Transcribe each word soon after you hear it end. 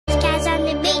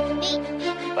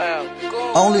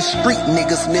Only street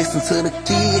niggas listen to the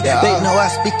kid. They know I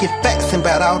speaking facts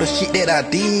about all the shit that I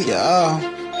did.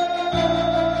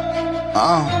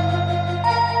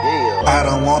 I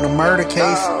don't want a murder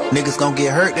case. Niggas gon'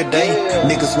 get hurt today.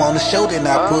 Niggas want to show, then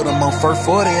I put them on first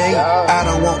 48. I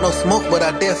don't want no smoke, but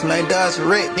I definitely ain't dodge a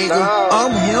wreck, nigga.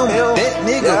 I'm him, that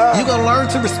nigga. You gon' learn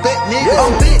to respect niggas.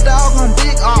 I'm big dog, I'm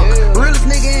big realest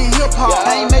nigga in hip hop.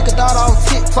 I ain't make a dot off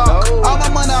TikTok. All my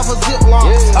money off of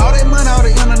Ziploc. All that money out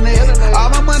of the internet. All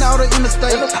my money out of the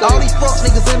interstate. All these fuck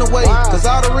niggas in the way, cause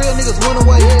all the real niggas went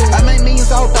away. I made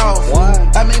millions out dog food.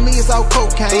 I made millions out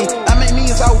cocaine. I made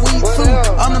millions out weed too.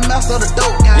 I'm the master of the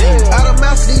dope game. I done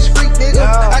master these street niggas.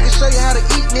 I can show you how to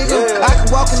eat, nigga. I can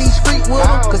walk in these street with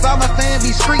them, cause all my fans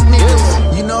be street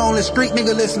niggas. You know only street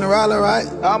nigga listen to Ralo, right?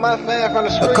 All my fans from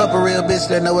the street. A couple real bitches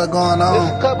that know what's going on.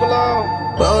 There's a couple on.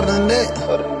 But other than that,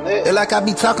 it's like I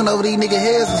be talking over these nigga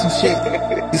heads or some shit.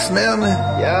 You smell me?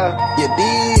 Yeah. You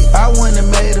did. I went and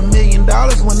made $1 million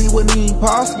when it wasn't even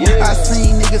possible. I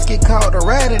seen niggas get caught a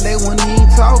rat and they wasn't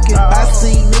even talking. I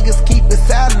seen niggas keep it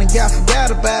silent and got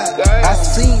forgot about it. I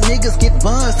seen niggas get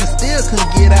buns and still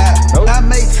couldn't get out. I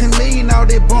made 10 million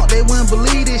out that bump, they wouldn't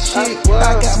believe this shit.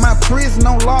 I got my prison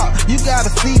on lock, you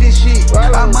gotta see this shit.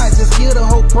 I might just get a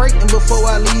whole breaking before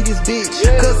I leave this bitch.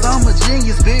 Cause I'm a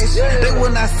genius, bitch. They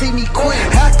will not see me quit.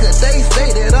 How could they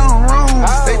say that I'm wrong?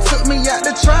 They took me out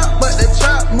the trap, but the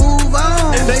trap move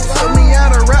on. They took me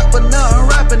out of rap, but now I'm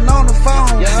rapping on the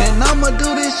phone. And I'ma do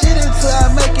this shit until I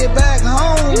make it back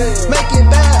home. Make it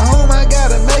back home, I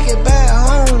gotta make it back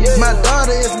home. My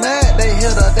daughter is mad, they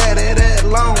hit her daddy that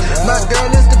long. My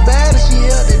girl is the baddest, she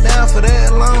held it down for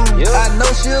that long. I know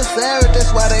she a savage,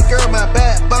 that's why that girl my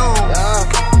backbone.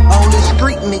 Only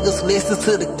street niggas listen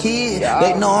to the kid.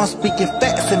 They know I'm speaking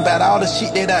facts about all the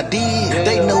shit that I did.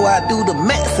 They know I do the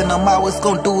max and I'm always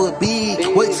gon' do it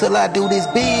big. Wait till I do this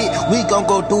big, we gon'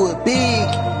 go do it big.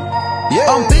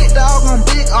 I'm big dog, I'm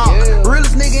big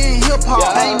realest nigga in hip hop.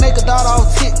 I ain't make a dot off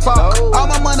TikTok. All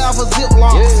my money off of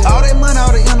Ziploc. All that money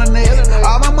out of the internet.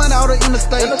 All my money out of the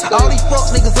interstate. All these fuck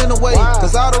niggas in the way,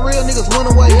 cause all the real niggas went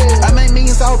away. I made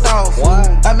millions out dog food.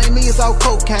 I made millions out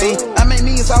cocaine. I made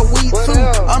millions out weed too.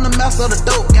 I'm the master of the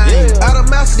dope game. I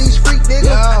done master these street niggas.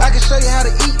 I can show you how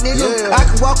to eat, nigga. I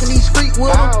can walk in these street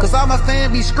with them, cause all my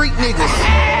fans be street niggas.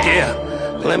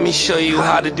 Let me show you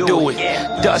how to do it.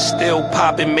 Dust still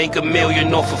popping, make $1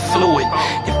 million off of fluid.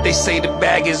 If they say the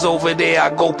bag is over there, I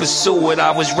go pursue it.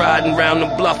 I was riding round the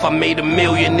bluff, I made $1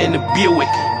 million in a Buick.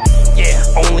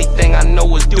 Only thing I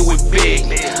know is do it big.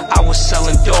 I was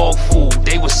selling dog food,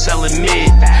 they was selling mid.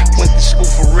 Went to school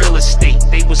for real estate,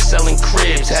 they was selling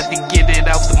cribs. Had to get it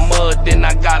out the mud, then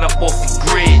I got up off the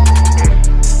grid.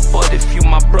 But if you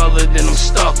my brother, then I'm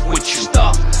stuck with you.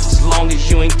 As long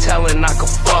as you ain't telling, I can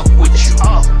fuck with you.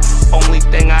 Only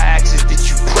thing I ask is that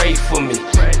you pray for me.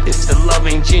 If the love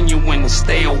ain't genuine, then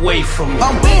stay away from me.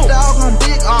 I'm big dog, I'm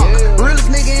big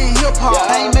realest nigga in hip hop.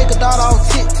 I ain't make a dot off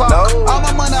TikTok. All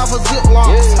my money off of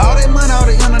Ziploc. All that money out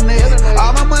of the internet.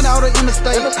 All my money out of the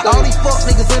interstate. All these fuck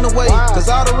niggas in the way, cause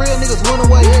all the real niggas went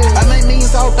away. I made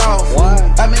millions out dog food.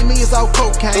 I made millions out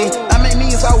cocaine. I made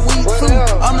millions out weed too.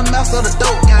 I'm the master of the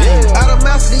dope game. I done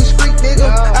master these street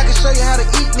niggas. I can show you how to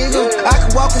eat, nigga. I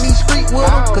can walk in these street with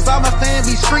them, cause all my fans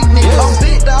be street niggas. I'm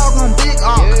big dog, I'm big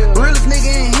realest nigga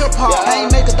in hip hop. I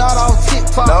ain't make a dot off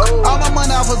TikTok. All my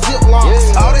money off of Ziploc.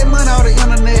 All that money out of the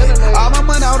internet. All my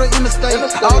money out of the interstate.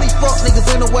 All these fuck niggas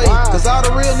in the way, cause all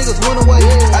the real niggas went away.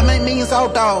 I made millions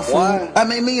out dog food. I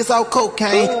made millions out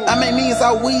cocaine. I made millions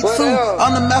out weed too.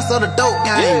 I'm the master of the dope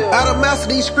game. I done master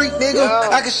these street niggas.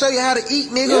 I can show you how to eat,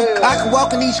 nigga. I can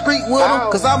walk in these street with them,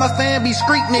 cause all my fans be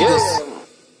street niggas.